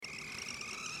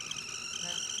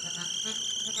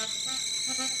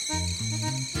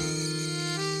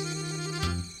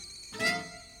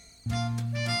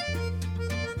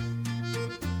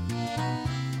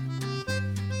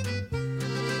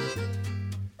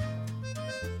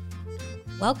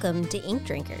Welcome to Ink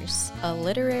Drinkers, a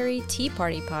literary tea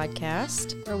party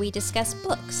podcast where we discuss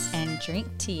books and drink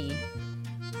tea.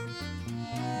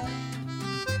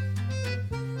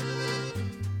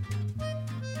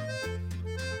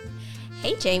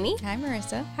 Hey, Jamie. Hi,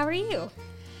 Marissa. How are you?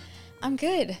 I'm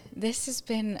good. This has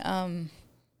been a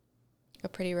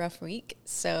pretty rough week,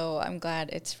 so I'm glad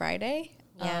it's Friday.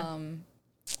 Yeah.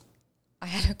 I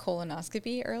had a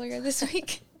colonoscopy earlier this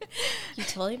week. You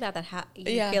told me about that. How you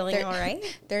feeling all right?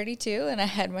 32, and I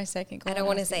had my second colonoscopy. I don't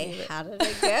want to say, how did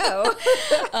it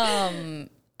go?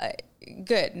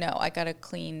 Good. No, I got a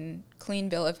clean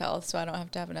bill of health, so I don't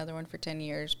have to have another one for 10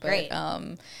 years. But Great.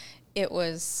 It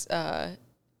was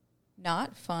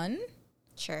not fun.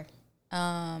 Sure.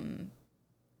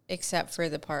 Except for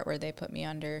the part where they put me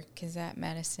under, because that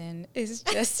medicine is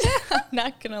just, I'm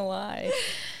not going to lie.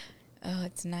 Oh,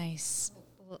 it's nice.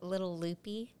 A little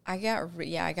loopy. I got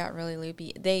really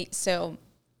loopy. So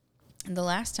the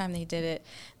last time they did it,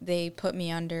 they put me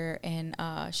under, and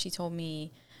she told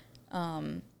me,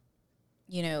 because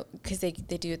they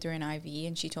do it through an IV,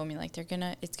 and she told me like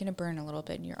it's gonna burn a little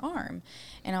bit in your arm,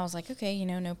 and I was like, okay,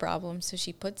 no problem. So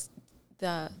she puts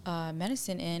the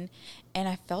medicine in, and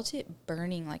I felt it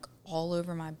burning like all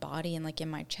over my body and like in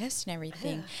my chest and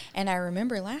everything. And I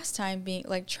remember last time being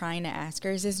like trying to ask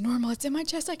her, is this normal? It's in my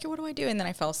chest. Like, what do I do? And then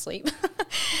I fell asleep.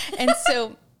 And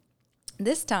so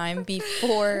this time,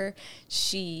 before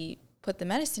she put the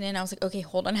medicine in, I was like, okay,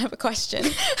 hold on, I have a question.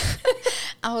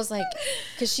 I was like,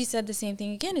 because she said the same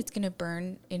thing again, it's going to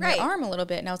burn in your arm a little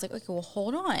bit. And I was like, okay, well,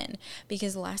 hold on.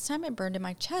 Because last time it burned in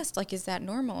my chest, like, is that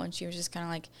normal? And she was just kind of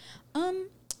like,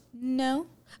 no.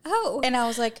 Oh. And I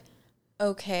was like,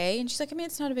 okay. And she's like, I mean,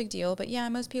 it's not a big deal. But yeah,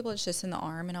 most people, it's just in the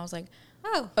arm. And I was like,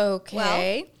 oh,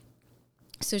 okay. Well.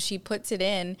 So she puts it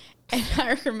in. And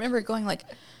I remember going like,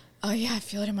 oh, yeah, I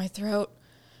feel it in my throat.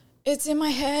 It's in my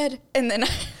head. And then I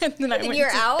went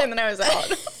out? And then I was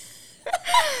out.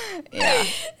 Yeah.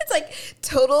 It's like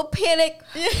total panic.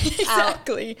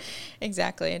 Exactly.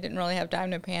 I didn't really have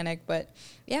time to panic, but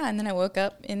yeah. And then I woke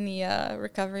up in the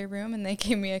recovery room, and they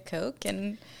gave me a Coke,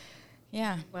 and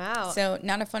yeah. Wow. So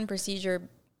not a fun procedure,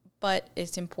 but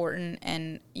it's important.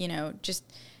 And, just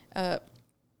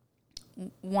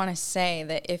want to say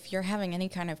that if you're having any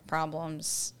kind of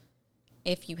problems,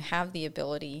 if you have the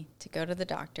ability to go to the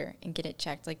doctor and get it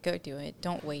checked, like, go do it.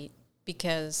 Don't wait.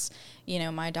 Because,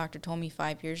 my doctor told me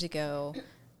 5 years ago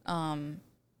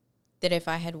that if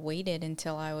I had waited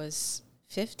until I was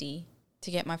 50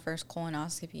 to get my first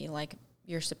colonoscopy, like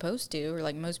you're supposed to, or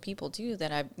like most people do,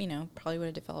 that I, probably would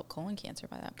have developed colon cancer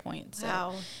by that point. So,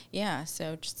 wow. Yeah.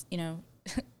 So just,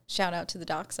 shout out to the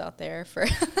docs out there for.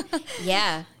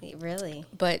 Yeah, really.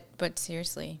 But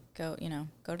seriously, go to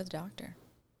the doctor.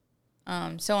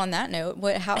 So on that note,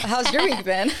 how's your week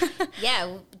been?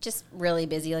 Yeah, just really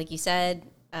busy, like you said.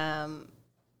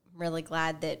 Really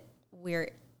glad that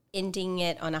we're ending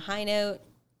it on a high note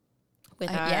with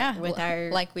our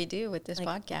like we do with this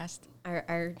podcast,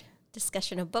 our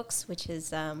discussion of books, which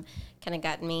has kind of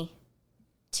gotten me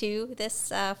to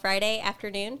this Friday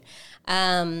afternoon.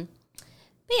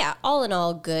 But yeah, all in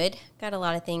all, good. Got a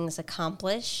lot of things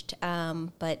accomplished,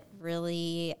 but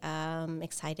really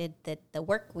excited that the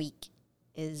work week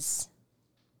is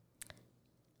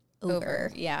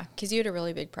over. Yeah, because you had a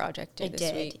really big project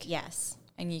this week. Yes.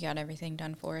 And you got everything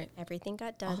done for it. Everything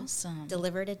got done. Awesome.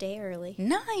 Delivered a day early.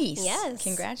 Nice. Yes.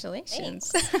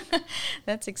 Congratulations.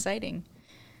 That's exciting.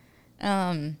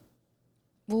 Well,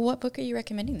 what book are you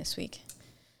recommending this week?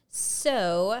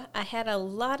 So I had a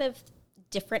lot of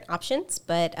different options,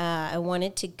 but I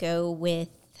wanted to go with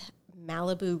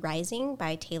Malibu Rising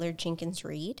by Taylor Jenkins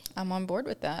Reid. I'm on board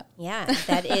with that. Yeah,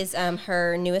 that is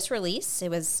her newest release.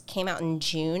 It came out in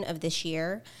June of this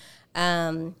year.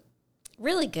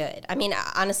 Really good. I mean,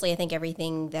 honestly, I think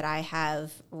everything that I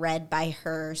have read by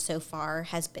her so far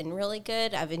has been really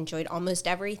good. I've enjoyed almost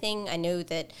everything. I know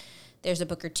that there's a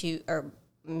book or two, or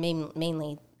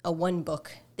mainly one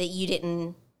book that you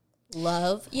didn't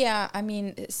love. Yeah, I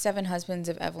mean, Seven Husbands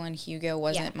of Evelyn Hugo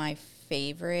wasn't my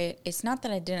favorite. It's not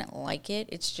that I didn't like it.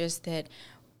 It's just that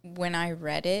when I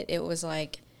read it, it was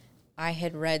like I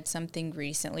had read something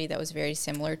recently that was very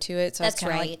similar to it. So that's I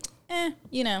was kind of right. like,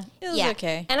 it was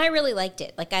okay. And I really liked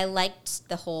it. Like, I liked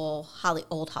the whole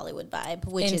old Hollywood vibe,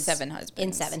 which is Seven Husbands.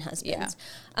 In Seven Husbands.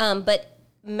 Yeah. But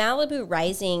Malibu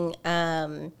Rising,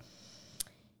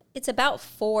 it's about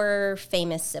 4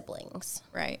 famous siblings.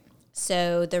 Right.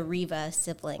 So the Riva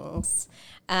siblings,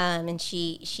 and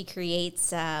she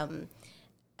creates a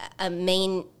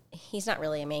main. He's not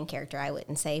really a main character, I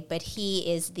wouldn't say, but he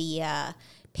is the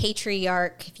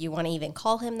patriarch, if you want to even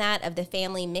call him that, of the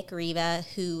family, Mick Riva,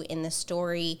 who in the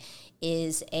story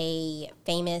is a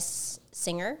famous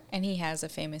singer. And he has a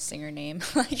famous singer name.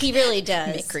 He really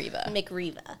does. Mick Riva. Mick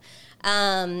Riva.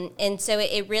 And so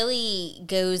it really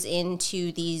goes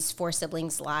into these four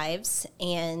siblings' lives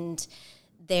and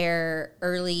their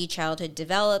early childhood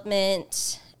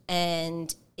development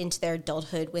and into their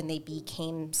adulthood when they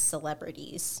became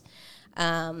celebrities.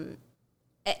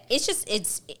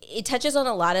 It touches on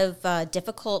a lot of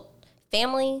difficult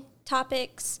family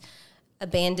topics,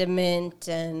 abandonment,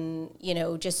 and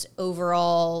just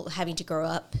overall having to grow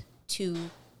up too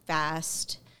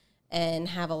fast and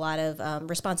have a lot of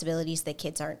responsibilities that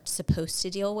kids aren't supposed to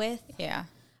deal with. Yeah.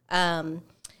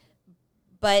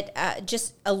 But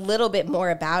just a little bit more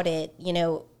about it.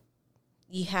 You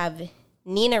have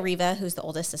Nina Riva, who's the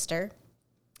oldest sister,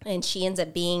 and she ends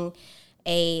up being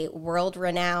a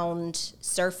world-renowned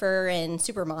surfer and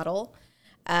supermodel.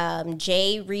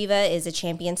 Jay Riva is a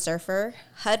champion surfer.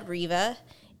 Hud Riva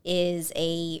is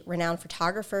a renowned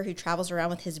photographer who travels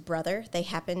around with his brother. They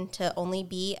happen to only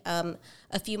be a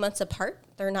few months apart.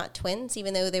 They're not twins,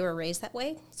 even though they were raised that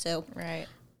way. So, right.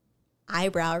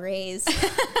 Eyebrow raise.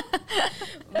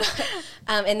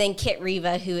 And then Kit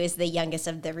Riva, who is the youngest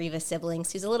of the Riva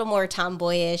siblings, who's a little more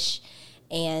tomboyish.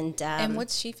 And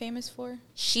what's she famous for?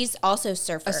 She's also a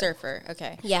surfer. A surfer,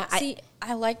 okay. Yeah. See,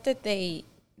 I like that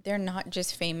they're not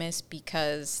just famous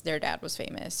because their dad was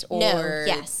famous, or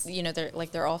yes,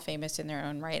 they're all famous in their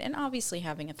own right. And obviously,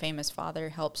 having a famous father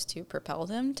helps to propel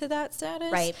them to that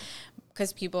status, right?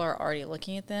 Because people are already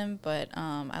looking at them. But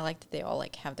I like that they all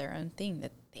have their own thing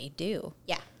that they do.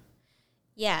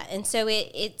 Yeah. And so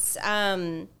it's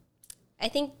I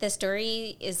think the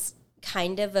story is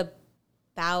kind of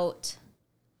about.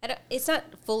 It's not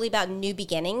fully about new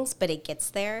beginnings, but it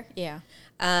gets there. Yeah.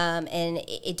 And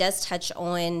it does touch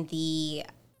on the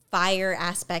fire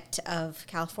aspect of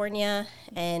California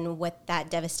and what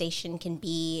that devastation can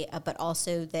be, but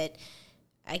also that,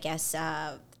 I guess,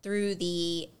 through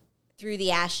the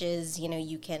ashes,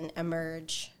 you can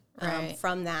emerge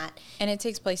from that. And it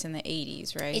takes place in the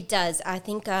 80s, right? It does. I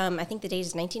think the date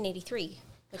is 1983.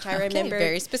 Which I remember.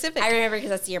 Very specific. I remember because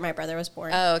that's the year my brother was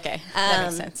born. Oh, okay. That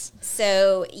makes sense.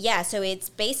 So it's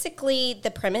basically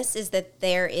the premise is that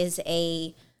there is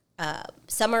a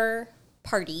summer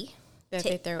party that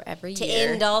they throw every to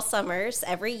year. end all summers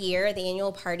every year, the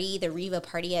annual party, the Riva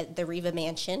party at the Riva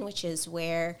Mansion, which is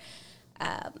where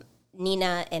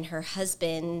Nina and her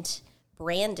husband,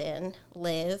 Brandon,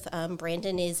 live.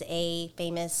 Brandon is a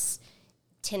famous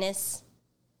tennis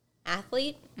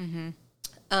athlete. Mm-hmm.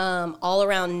 All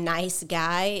around nice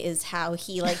guy is how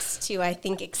he likes to, I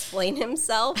think, explain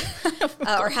himself,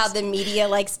 or how the media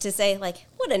likes to say,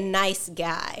 what a nice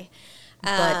guy.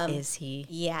 But is he?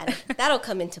 Yeah, that'll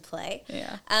come into play.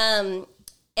 Yeah. And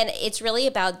it's really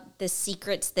about the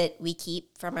secrets that we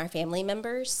keep from our family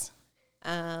members.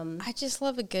 I just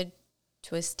love a good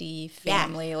twisty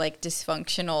family,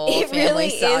 dysfunctional it family really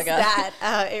saga. Is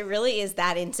that. It really is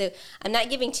that. And so I'm not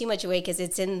giving too much away because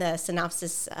it's in the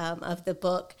synopsis of the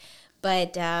book.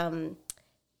 But come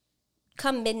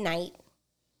midnight,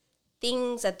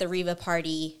 things at the Riva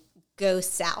party go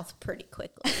south pretty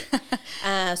quickly.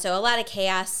 So a lot of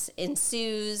chaos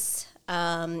ensues.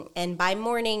 And by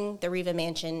morning, the Riva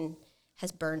mansion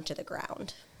has burned to the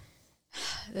ground.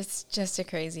 That's just a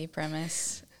crazy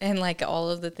premise. And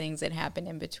all of the things that happen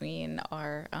in between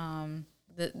are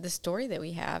the story that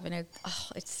we have. And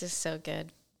it's just so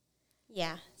good.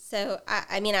 Yeah. So,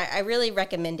 I really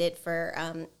recommend it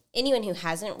for anyone who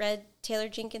hasn't read Taylor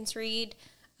Jenkins Reid.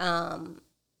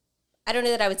 I don't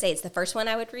know that I would say it's the first one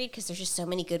I would read because there's just so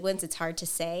many good ones. It's hard to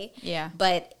say. Yeah.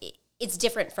 But it's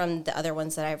different from the other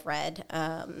ones that I've read.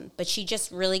 But she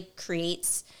just really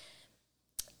creates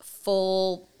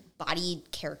full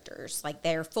bodied characters.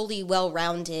 They're fully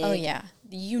well-rounded. Oh yeah,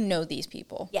 these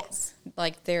people. Yes,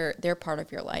 they're part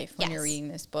of your life when you're reading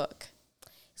this book.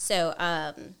 So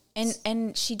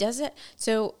and she does it.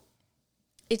 So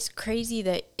it's crazy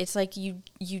that it's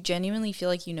you genuinely feel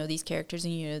like these characters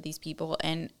and these people.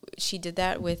 And she did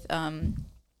that with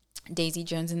Daisy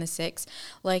Jones and the Six.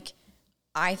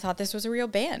 I thought this was a real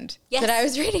band that I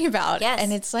was reading about. Yes,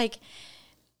 and it's I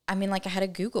had to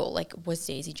Google, was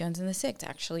Daisy Jones and the Six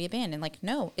actually a band? And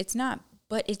no, it's not.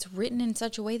 But it's written in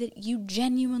such a way that you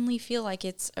genuinely feel like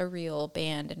it's a real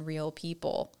band and real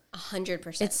people.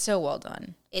 100%. It's so well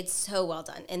done. It's so well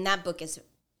done. And that book is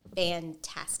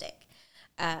fantastic.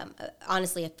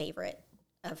 Honestly, a favorite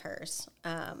of hers.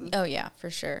 Oh yeah, for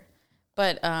sure.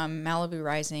 But Malibu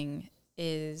Rising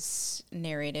is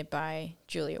narrated by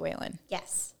Julia Whalen.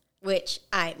 Yes, which,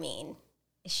 I mean,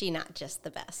 is she not just the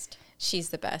best? She's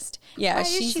the best. Yeah, Why is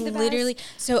she's she the literally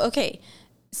best? so okay.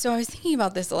 So I was thinking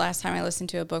about this the last time I listened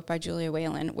to a book by Julia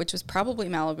Whalen, which was probably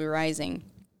Malibu Rising.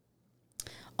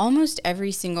 Almost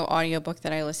every single audiobook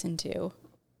that I listened to,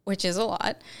 which is a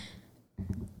lot,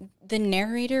 the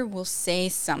narrator will say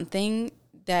something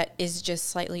that is just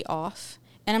slightly off.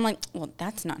 And I'm like, well,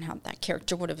 that's not how that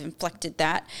character would have inflected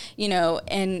that, you know.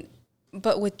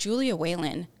 But with Julia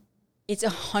Whalen, it's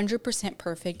 100%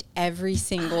 perfect every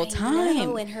single time. I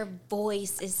know, and her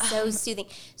voice is so soothing.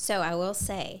 So I will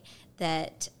say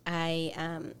that I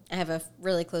have a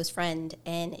really close friend,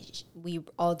 and we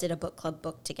all did a book club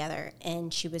book together,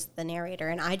 and she was the narrator.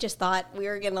 And I just thought we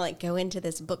were gonna like go into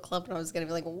this book club, and I was gonna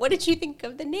be like, well, "What did you think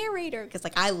of the narrator?" Because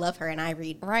like I love her, and I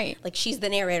read like she's the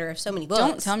narrator of so many books.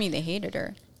 Don't tell me they hated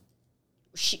her.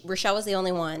 Rochelle was the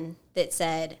only one that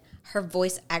said her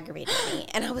voice aggravated me,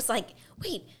 and I was like,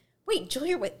 wait,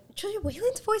 Julia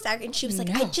Whalen's voice aggravated, and she was like,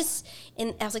 No.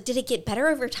 and I was like, did it get better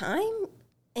over time?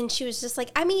 And she was just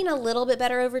like, I mean, a little bit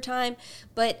better over time,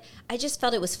 but I just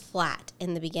felt it was flat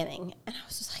in the beginning, and I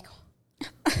was just like,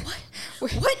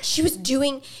 what? She was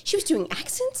doing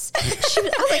accents. I was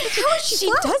like, how is she?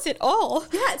 She does it all.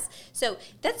 Yes. So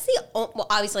that's well,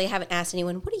 obviously I haven't asked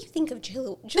anyone, what do you think of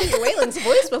Julia Whalen's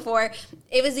voice before?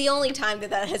 It was the only time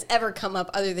that has ever come up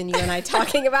other than you and I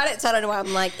talking about it. So I don't know why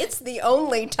I'm like, it's the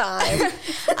only time.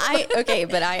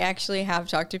 But I actually have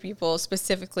talked to people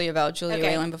specifically about Julia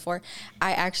Whalen before.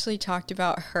 I actually talked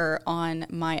about her on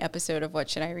my episode of What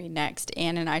Should I Read Next?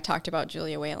 Anne and I talked about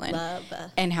Julia Whalen.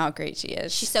 And how great she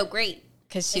is. She's so great.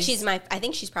 Because I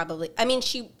think she's probably, I mean,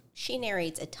 she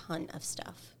narrates a ton of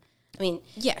stuff. I mean,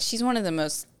 yeah, she's one of the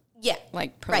most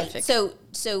prolific. Right. So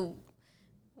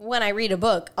when I read a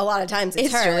book, a lot of times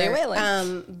it's her. Julia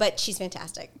Whalen. But she's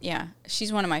fantastic. Yeah,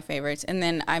 she's one of my favorites. And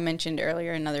then I mentioned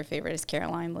earlier another favorite is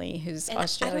Caroline Lee, who's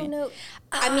Australian. I don't know.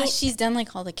 I mean, she's done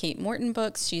like all the Kate Morton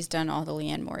books. She's done all the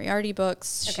Leanne Moriarty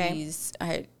books. Okay.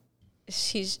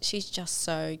 She's just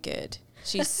so good.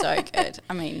 She's so good.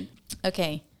 I mean,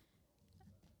 okay.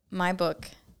 My book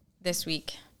this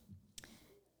week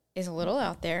is a little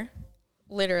out there,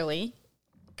 literally,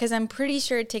 because I'm pretty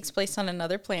sure it takes place on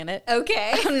another planet.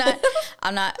 Okay. I'm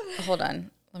not, hold on.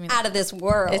 Let me out of this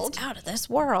world. It's out of this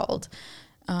world.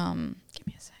 Give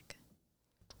me a sec.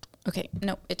 Okay.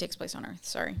 No, it takes place on Earth.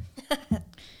 Sorry.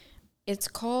 It's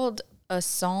called A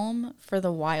Psalm for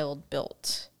the Wild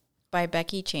Built by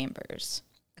Becky Chambers.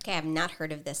 Okay, I've not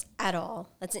heard of this at all.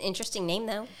 That's an interesting name,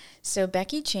 though. So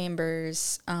Becky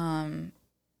Chambers,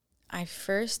 I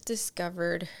first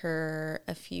discovered her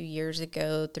a few years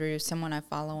ago through someone I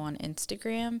follow on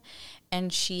Instagram,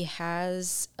 and she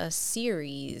has a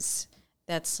series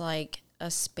that's like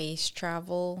a space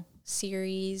travel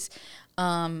series.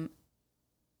 And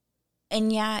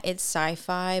yeah, it's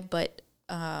sci-fi, but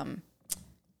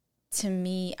to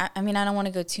me, I mean, I don't want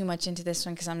to go too much into this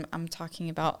one because I'm talking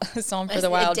about A Psalm for the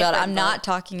Wild Built. I'm not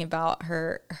talking about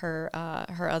her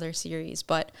other series,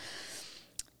 but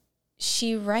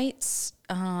she writes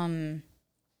her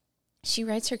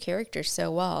characters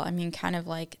so well. I mean, kind of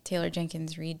like Taylor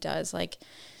Jenkins Reid does. Like,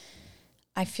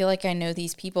 I feel like I know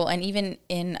these people, and even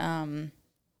in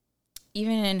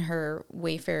her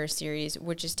Wayfarer series,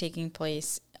 which is taking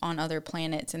place on other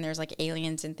planets and there's like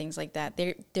aliens and things like that,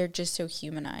 they're just so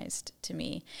humanized to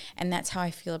me, and that's how I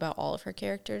feel about all of her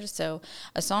characters. So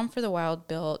A Psalm for the Wild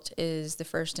Built is the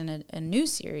first in a new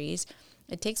series.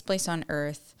 It takes place on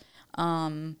Earth,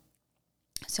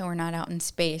 so we're not out in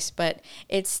space, but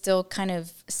it's still kind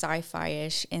of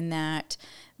sci-fi-ish in that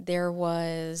there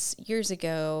was years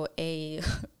ago a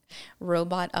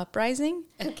robot uprising.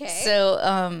 Okay.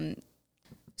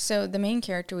 So the main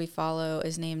character we follow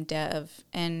is named Dev,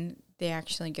 and they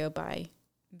actually go by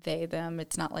they, them.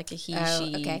 It's not like a he,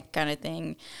 she kind of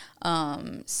thing.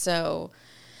 So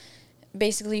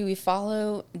basically we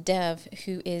follow Dev,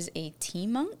 who is a tea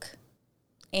monk.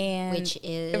 And which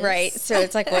is right. So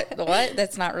it's like, what?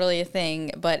 That's not really a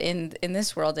thing, but in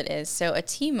this world it is. So a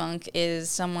tea monk is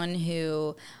someone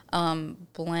who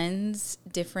blends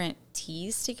different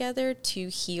teas together to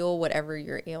heal whatever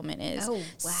your ailment is. Oh,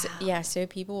 wow. So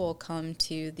people will come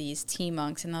to these tea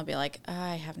monks and they'll be like,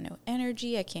 I have no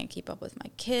energy. I can't keep up with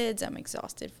my kids. I'm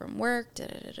exhausted from work.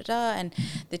 And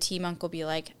the tea monk will be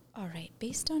like, all right,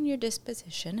 based on your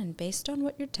disposition and based on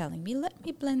what you're telling me, let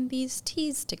me blend these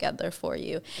teas together for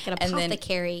you. Like an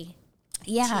apothecary.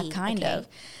 Yeah, tea. kind of.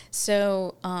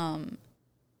 So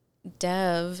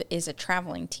Dev is a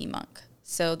traveling tea monk.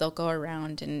 So they'll go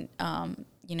around and,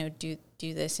 do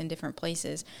this in different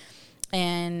places.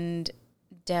 And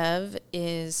Dev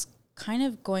is kind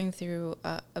of going through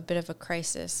a bit of a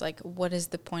crisis. Like, what is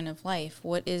the point of life?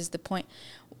 What is the point?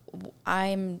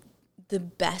 I'm the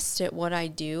best at what I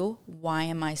do. Why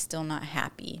am I still not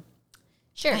happy?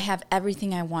 Sure. I have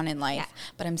everything I want in life,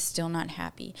 but I'm still not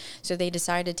happy. So they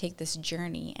decide to take this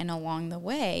journey, and along the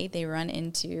way, they run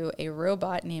into a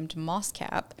robot named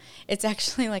Mosscap. It's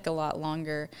actually like a lot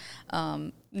longer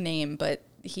name, but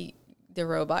the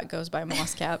robot goes by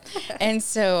Mosscap. And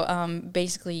so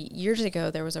basically years ago,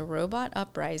 there was a robot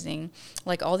uprising.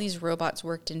 Like, all these robots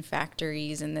worked in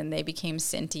factories, and then they became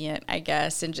sentient, I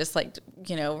guess, and just like,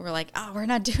 we're like, oh, we're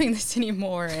not doing this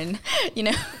anymore. And,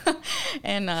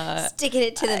 and sticking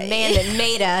it to the man that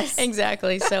made us.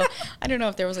 Exactly. So I don't know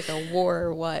if there was like a war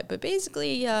or what, but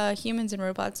basically humans and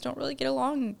robots don't really get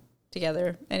along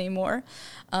together anymore.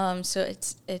 So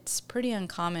it's pretty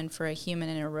uncommon for a human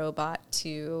and a robot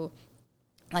to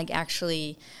like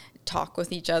actually talk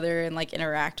with each other and like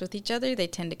interact with each other. They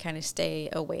tend to kind of stay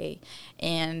away.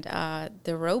 And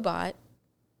the robot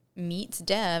meets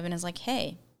Dev and is like,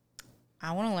 hey,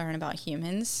 I want to learn about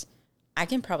humans. I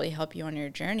can probably help you on your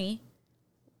journey.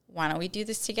 Why don't we do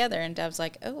this together? And Dev's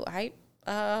like, oh,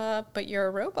 but you're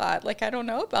a robot. Like, I don't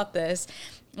know about this.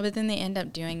 But then they end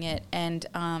up doing it. And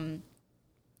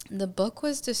the book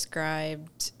was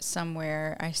described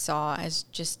somewhere I saw as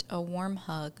just a warm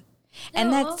hug.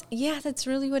 And that's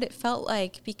really what it felt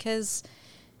like, because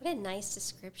what a nice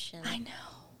description. I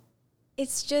know.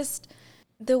 It's just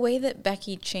the way that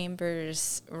Becky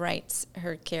Chambers writes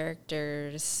her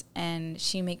characters, and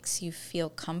she makes you feel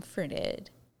comforted.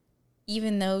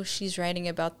 Even though she's writing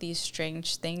about these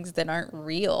strange things that aren't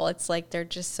real, it's like they're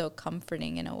just so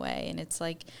comforting in a way. And it's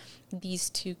like these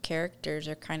two characters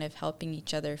are kind of helping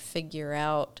each other figure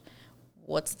out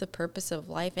what's the purpose of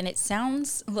life. And it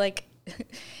sounds like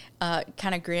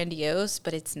kind of grandiose,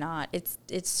 but it's not.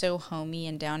 It's so homey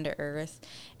and down to earth,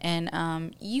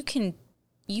 and you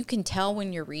can tell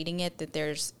when you're reading it that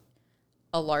there's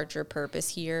a larger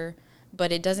purpose here,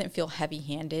 but it doesn't feel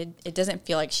heavy-handed. It doesn't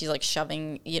feel like she's like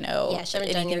shoving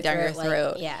anything down your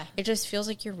throat. It just feels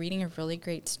like you're reading a really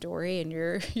great story, and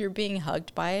you're being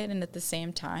hugged by it, and at the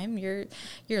same time you're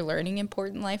learning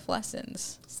important life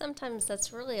lessons. Sometimes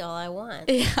that's really all I want.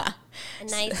 Yeah, a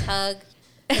nice hug.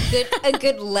 A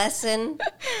good lesson.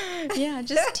 Yeah,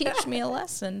 just teach me a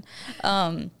lesson.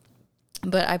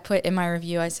 But I put in my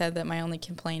review, I said that my only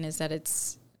complaint is that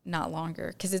it's not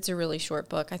longer, because it's a really short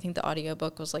book. I think the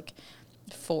audiobook was like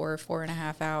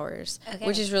 4.5 hours,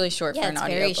 which is really short for an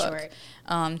audiobook. Very short.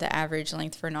 The average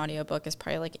length for an audiobook is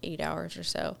probably like 8 hours or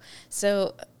so.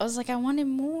 So I was like, I wanted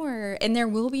more. And there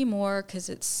will be more because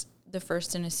it's the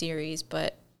first in a series,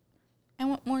 but I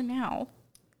want more now.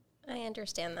 I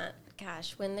understand that.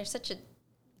 Gosh, when there's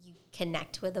you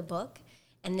connect with a book,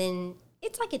 and then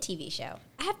it's like a TV show.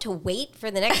 I have to wait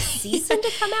for the next season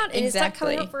to come out, and It's not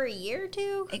coming out for a year or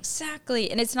two.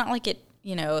 Exactly. And it's not like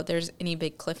there's any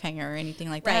big cliffhanger or anything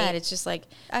like that. It's just like,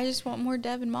 I just want more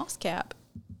Dev and Mosscap.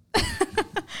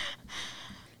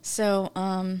 So,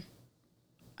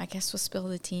 I guess we'll spill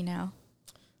the tea now.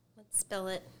 Let's spill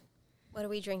it. What are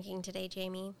we drinking today,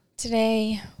 Jamie?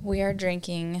 Today, we are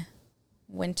drinking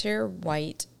Winter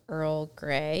White Earl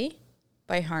Grey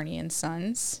by Harney &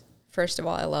 Sons. First of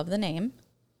all, I love the name.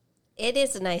 It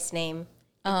is a nice name.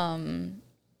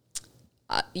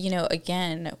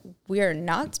 Again, we are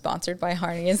not sponsored by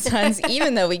Harney & Sons,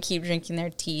 even though we keep drinking their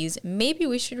teas. Maybe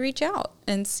we should reach out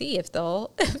and see if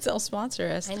they'll sponsor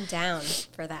us. I'm down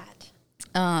for that.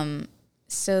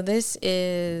 So this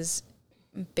is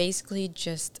basically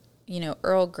just,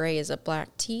 Earl Grey is a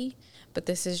black tea, but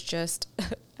this is just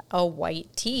a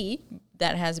white tea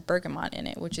that has bergamot in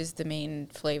it, which is the main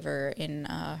flavor in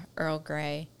Earl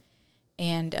Grey.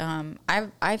 And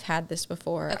I've had this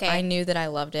before. Okay. I knew that I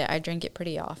loved it. I drink it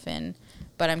pretty often,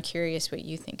 but I'm curious what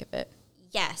you think of it.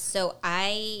 Yes, so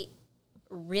I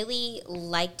really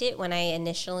liked it when I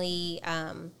initially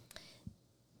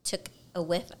took a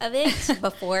whiff of it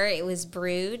before it was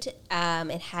brewed.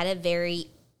 It had a very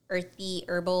earthy,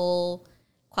 herbal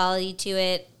quality to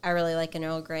it. I really like an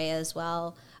Earl Grey as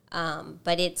well,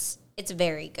 but it's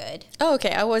very good. Oh,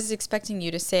 okay. I was expecting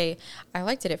you to say, I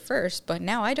liked it at first, but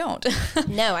now I don't.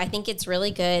 No, I think it's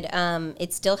really good.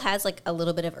 It still has like a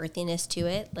little bit of earthiness to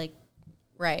it.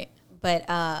 Right. But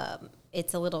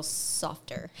it's a little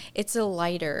softer. It's a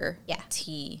lighter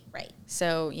tea. Right.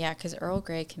 So, yeah, because Earl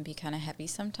Grey can be kind of heavy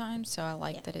sometimes, so I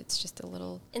like that it's just a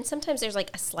little... And sometimes there's like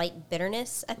a slight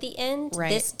bitterness at the end. Right.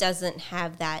 This doesn't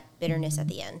have that bitterness at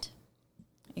the end.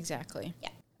 Exactly.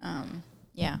 Yeah.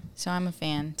 Yeah, so I'm a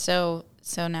fan. So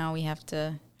now we have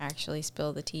to actually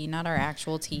spill the tea, not our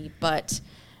actual tea, but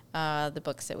the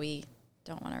books that we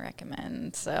don't want to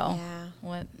recommend. So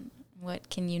what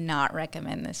can you not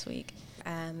recommend this week?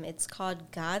 It's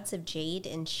called Gods of Jade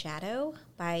and Shadow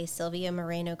by Sylvia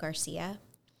Moreno Garcia.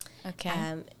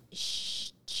 Okay.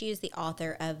 She is the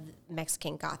author of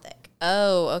Mexican Gothic.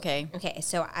 Oh, okay. Okay,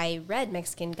 so I read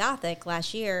Mexican Gothic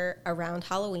last year around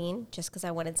Halloween just because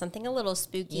I wanted something a little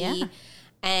spooky. Yeah.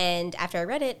 And after I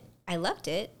read it, I loved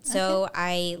it. So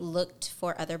I looked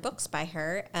for other books by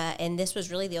her, and this was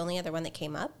really the only other one that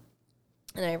came up.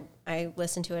 And I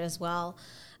listened to it as well.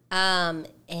 And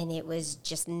it was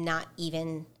just not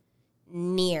even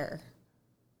near.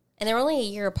 And they're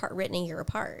only written a year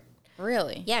apart.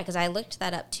 Really? Yeah, because I looked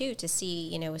that up too to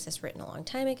see, was this written a long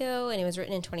time ago? And it was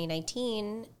written in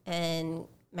 2019, and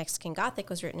Mexican Gothic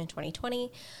was written in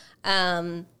 2020,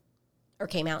 or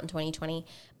came out in 2020.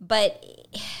 But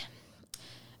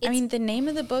I mean, the name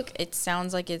of the book, it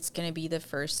sounds like it's going to be the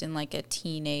first in like a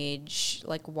teenage,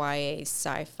 like YA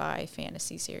sci-fi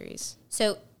fantasy series.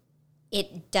 So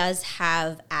it does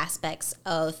have aspects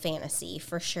of fantasy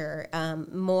for sure,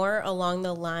 more along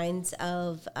the lines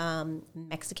of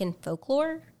Mexican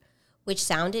folklore, which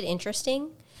sounded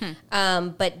interesting.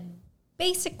 But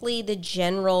basically, the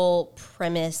general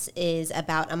premise is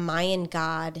about a Mayan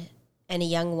god and a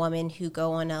young woman who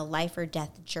go on a life or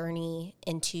death journey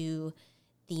into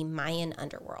the Mayan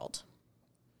underworld.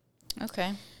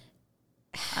 Okay.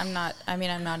 I'm not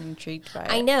intrigued by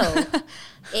it. I know.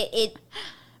 it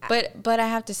But I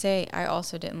have to say, I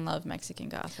also didn't love Mexican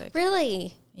Gothic.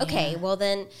 Really? Yeah. Okay, well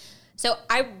then, so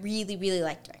I really, really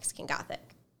liked Mexican Gothic.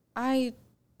 I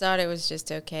thought it was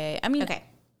just okay. I mean, Okay.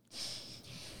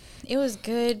 It was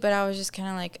good, but I was just kind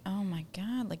of like, oh my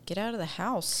God, like get out of the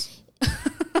house.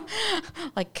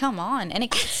 Like, come on. And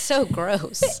it gets so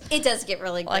gross. It does get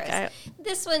really gross. Like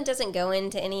This one doesn't go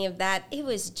into any of that. I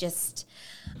was just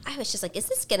like, is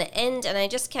this going to end? And I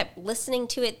just kept listening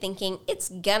to it thinking, it's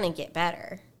going to get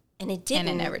better. And it didn't.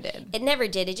 And it never did. It never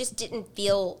did. It just didn't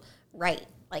feel right.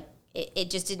 Like, it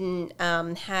just didn't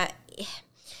have...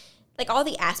 Like, all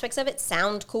the aspects of it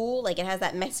sound cool. Like, it has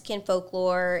that Mexican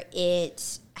folklore.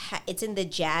 It's in the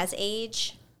jazz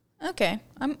age. Okay.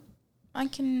 I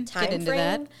can Time get into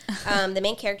frame. that. The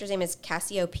main character's name is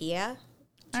Cassiopeia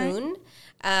Toon.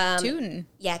 Toon.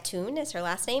 Yeah, Toon is her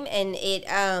last name. And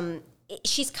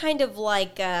she's kind of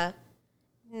like a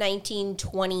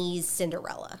 1920s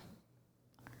Cinderella.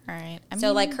 All right.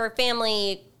 So, like, her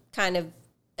family kind of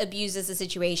abuses the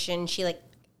situation. She, like,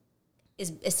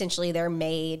 is essentially their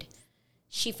maid.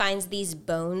 She finds these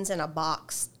bones in a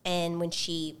box, and when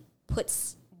she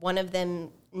puts one of them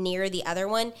near the other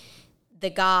one, the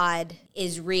god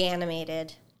is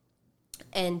reanimated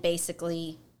and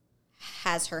basically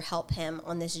has her help him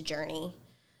on this journey.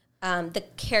 The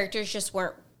characters just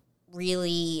weren't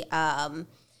really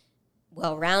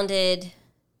well-rounded.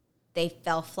 They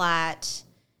fell flat.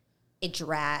 It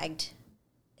dragged.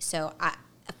 So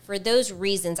for those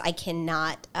reasons, I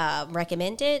cannot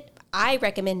recommend it. I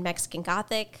recommend Mexican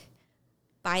Gothic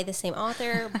by the same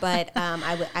author, but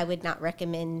I would not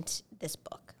recommend this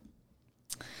book.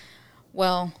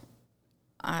 Well,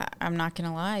 I'm not going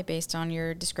to lie. Based on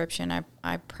your description,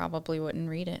 I probably wouldn't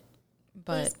read it.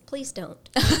 But Please don't.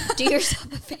 Do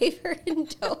yourself a favor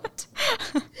and don't.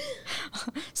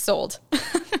 Sold.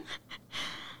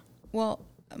 Well,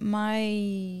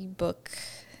 my book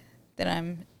that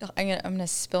I'm gonna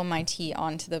spill my tea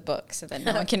onto the book so that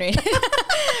no one can read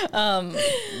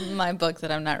it. My book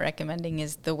that I'm not recommending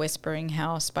is The Whispering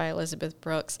House by Elizabeth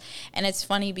Brooks. And it's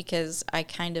funny because I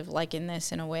kind of liken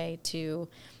this in a way to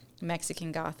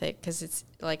Mexican Gothic because it's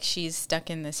like she's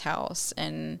stuck in this house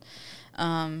and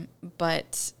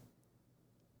but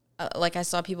like I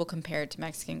saw people compare it to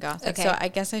Mexican Gothic. Okay. So I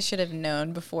guess I should have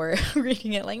known before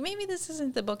reading it, like maybe this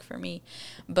isn't the book for me.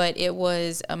 But it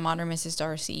was a Modern Mrs.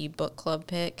 Darcy book club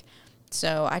pick.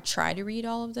 So I tried to read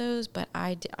all of those, but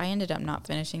I ended up not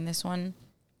finishing this one.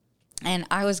 And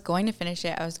I was going to finish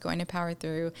it. I was going to power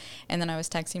through. And then I was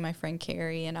texting my friend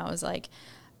Carrie, and I was like,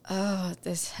 oh,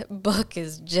 this book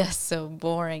is just so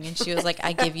boring. And she was like,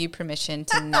 I give you permission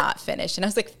to not finish. And I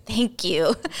was like, thank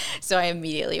you. So I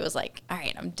immediately was like, all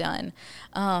right, I'm done.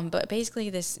 But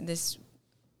basically this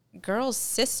girl's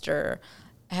sister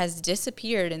has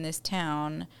disappeared in this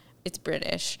town. It's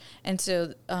British. And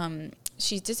so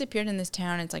she's disappeared in this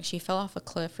town. It's like she fell off a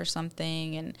cliff or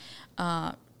something.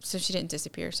 And so she didn't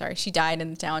disappear. Sorry. She died in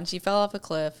the town. She fell off a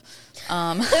cliff.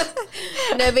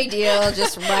 No big deal.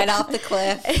 Just right off the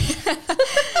cliff.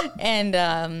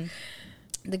 And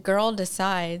the girl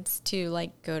decides to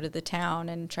like go to the town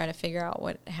and try to figure out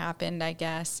what happened, I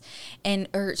guess. And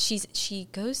she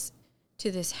goes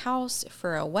to this house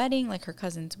for a wedding, like her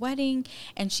cousin's wedding.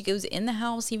 And she goes in the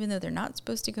house, even though they're not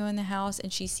supposed to go in the house.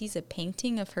 And she sees a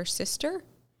painting of her sister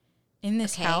in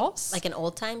this house. Like an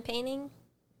old time painting?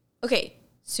 Okay,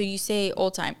 so you say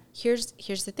old time. Here's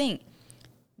the thing.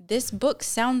 This book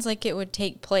sounds like it would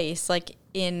take place like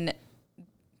in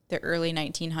the early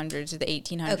 1900s or the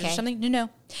 1800s or something. No.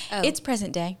 Oh. It's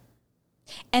present day.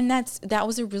 And that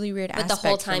was a really weird aspect. But the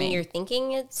whole time you're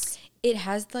thinking it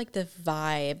has like the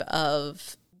vibe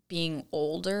of being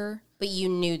older. But you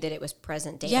knew that it was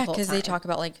present day. Yeah, because they talk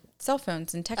about like cell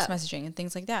phones and text messaging and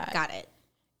things like that. Got it.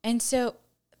 And so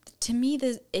to me,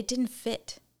 it didn't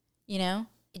fit, you know?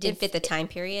 It didn't fit the time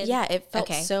period? Yeah, it felt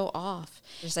so off.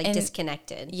 Just like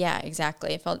disconnected. Yeah,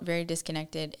 exactly. It felt very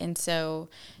disconnected. And so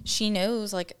she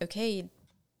knows like, okay,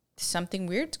 something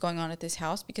weird's going on at this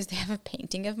house because they have a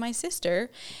painting of my sister.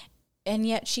 And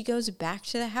yet she goes back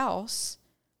to the house.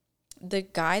 The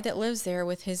guy that lives there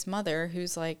with his mother,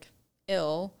 who's like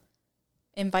ill,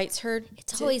 invites her.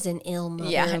 It's always an ill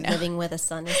mother living with a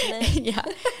son, isn't it? Yeah.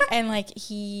 And like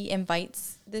he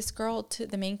invites this girl,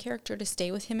 the main character, to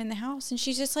stay with him in the house. And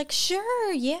she's just like,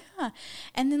 sure, yeah.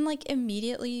 And then like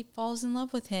immediately falls in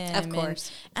love with him. Of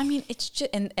course. And, I mean, it's just,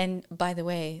 and by the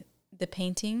way, the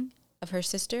painting of her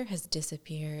sister has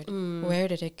disappeared. Where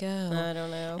did it go? I don't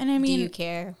know. And I mean, do you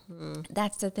care?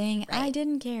 That's the thing. Right. I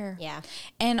didn't care. Yeah.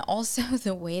 And also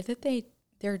the way that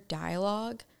their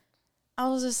dialogue, I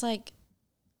was just like,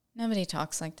 nobody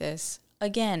talks like this.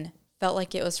 Again, felt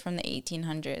like it was from the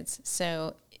 1800s.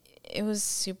 So it was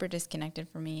super disconnected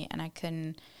for me, and I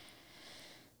couldn't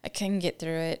get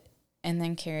through it. And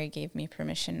then Carrie gave me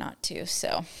permission not to.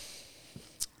 So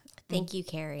thank you,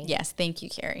 Carrie. Yes, thank you,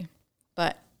 Carrie.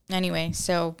 But anyway,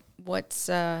 so what's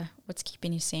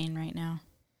keeping you sane right now?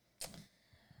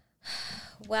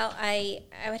 Well, I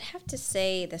would have to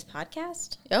say this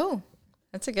podcast. Oh,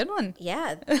 that's a good one.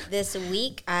 Yeah, this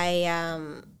week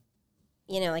I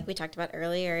like we talked about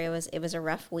earlier, it was a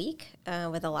rough week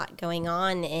with a lot going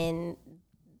on, and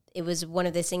it was one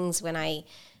of those things when I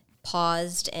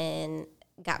paused and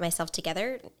got myself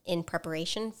together in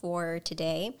preparation for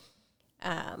today.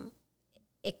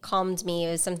 It calmed me.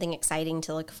 It was something exciting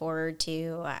to look forward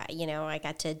to. I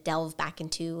got to delve back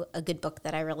into a good book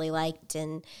that I really liked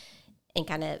and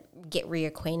kind of get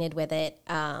reacquainted with it,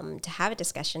 to have a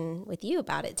discussion with you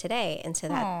about it today. And so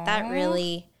that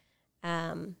really,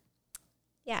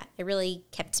 it really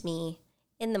kept me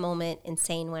in the moment and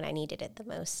sane when I needed it the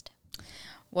most.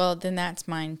 Well, then that's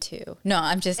mine too. No,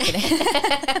 I'm just kidding.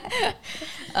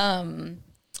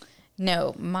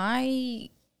 No, my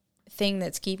thing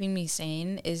that's keeping me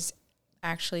sane is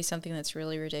actually something that's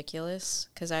really ridiculous,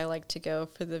 because I like to go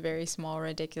for the very small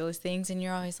ridiculous things, and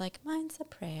you're always like, mine's a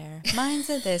prayer, mine's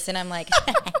a this, and I'm like,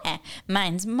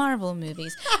 mine's Marvel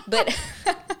movies. But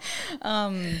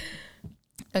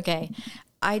okay,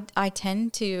 I like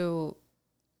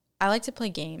to play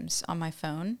games on my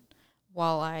phone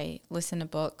while I listen to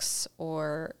books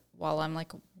or while I'm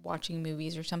like watching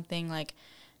movies or something. Like,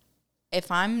 if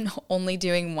I'm only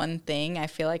doing one thing, I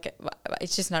feel like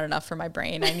it's just not enough for my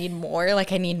brain. I need more.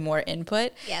 Like, I need more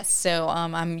input. Yes. So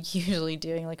I'm usually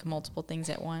doing like multiple things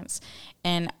at once.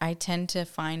 And I tend to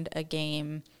find a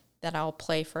game that I'll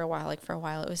play for a while. Like, for a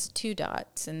while it was Two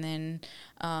Dots. And then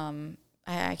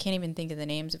I can't even think of the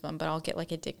names of them, but I'll get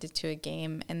like addicted to a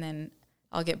game and then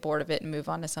I'll get bored of it and move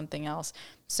on to something else.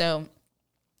 So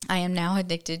I am now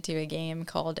addicted to a game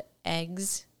called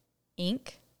Eggs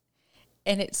Inc.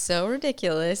 And it's so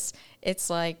ridiculous. It's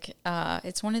like,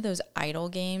 it's one of those idle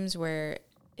games where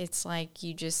it's like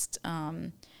you just,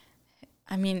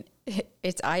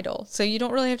 it's idle. So you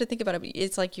don't really have to think about it.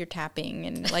 It's like you're tapping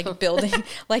and like building,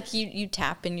 like you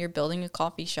tap and you're building a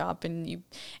coffee shop, and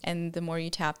the more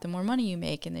you tap, the more money you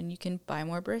make. And then you can buy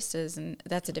more baristas. And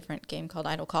that's a different game called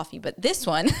Idle Coffee. But this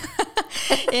one,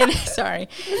 in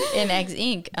Eggs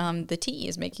Inc., the tea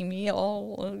is making me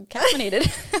all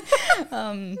caffeinated.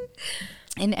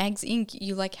 In Eggs Inc.,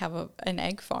 you like have an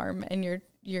egg farm, and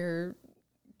your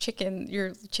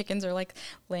chickens are like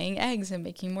laying eggs and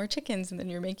making more chickens, and then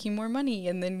you're making more money,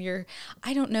 and then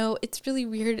I don't know, it's really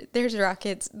weird. There's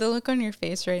rockets. The look on your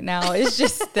face right now is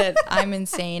just that I'm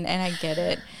insane, and I get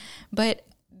it. But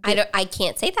I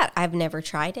can't say that. I've never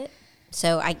tried it.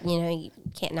 So you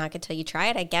can't knock it till you try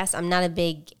it, I guess. I'm not a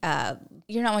big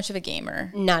you're not much of a gamer.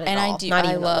 Not at all. Not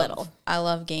even a little. I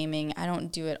love gaming. I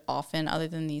don't do it often other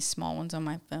than these small ones on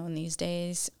my phone these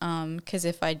days. Because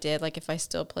if I did, like if I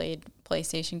still played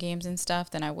PlayStation games and stuff,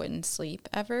 then I wouldn't sleep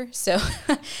ever. So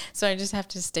so I just have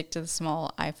to stick to the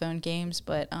small iPhone games.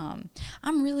 But I'm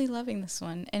really loving this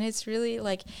one. And it's really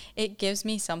like, it gives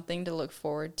me something to look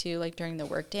forward to like during the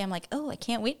workday. I'm like, oh, I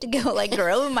can't wait to go like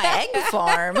grow my egg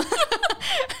farm.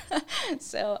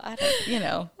 So I don't,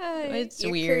 it's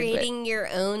You're weird. creating your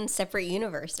own separate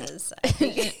universes. I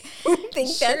think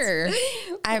Sure.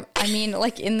 I mean,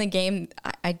 like in the game,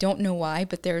 I don't know why,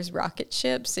 but there's rocket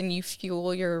ships and you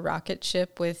fuel your rocket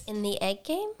ship with... In the egg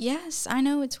game? Yes, I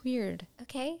know, it's weird.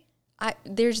 Okay.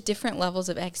 There's different levels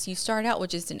of eggs. You start out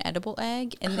with just an edible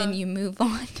egg, and then you move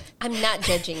on. I'm not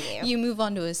judging you. You move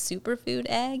on to a superfood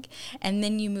egg, and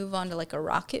then you move on to like a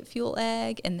rocket fuel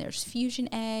egg, and there's fusion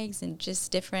eggs and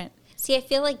just different... See, I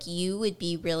feel like you would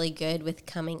be really good with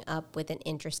coming up with an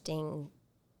interesting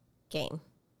game.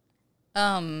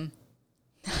 I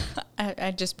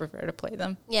just prefer to play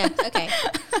them. Yeah, okay.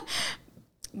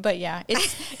 But yeah,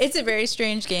 it's a very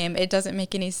strange game. It doesn't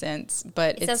make any sense,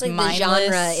 but It it's sounds like mindless.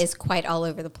 the genre is quite all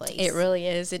over the place. It really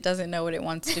is. It doesn't know what it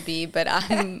wants to be, but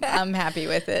I'm happy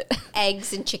with it.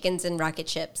 Eggs and chickens and rocket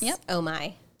ships. Yep. Oh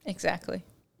my. Exactly.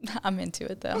 I'm into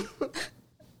it though.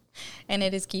 And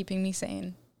it is keeping me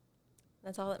sane.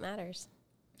 That's all that matters.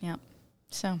 Yeah.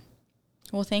 So,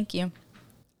 well, thank you.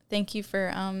 Thank you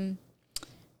for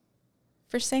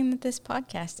saying that this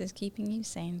podcast is keeping you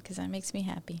sane, because that makes me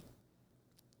happy.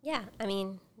 Yeah, I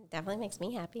mean, definitely makes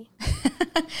me happy.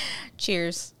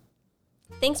 Cheers.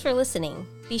 Thanks for listening.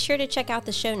 Be sure to check out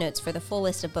the show notes for the full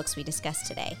list of books we discussed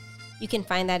today. You can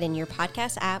find that in your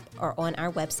podcast app or on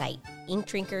our website,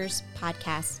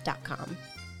 inkdrinkerspodcast.com.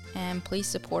 And please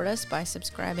support us by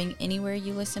subscribing anywhere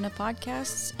you listen to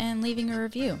podcasts and leaving a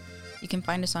review. You can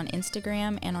find us on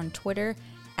Instagram and on Twitter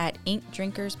at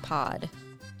InkDrinkersPod.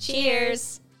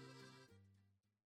 Cheers!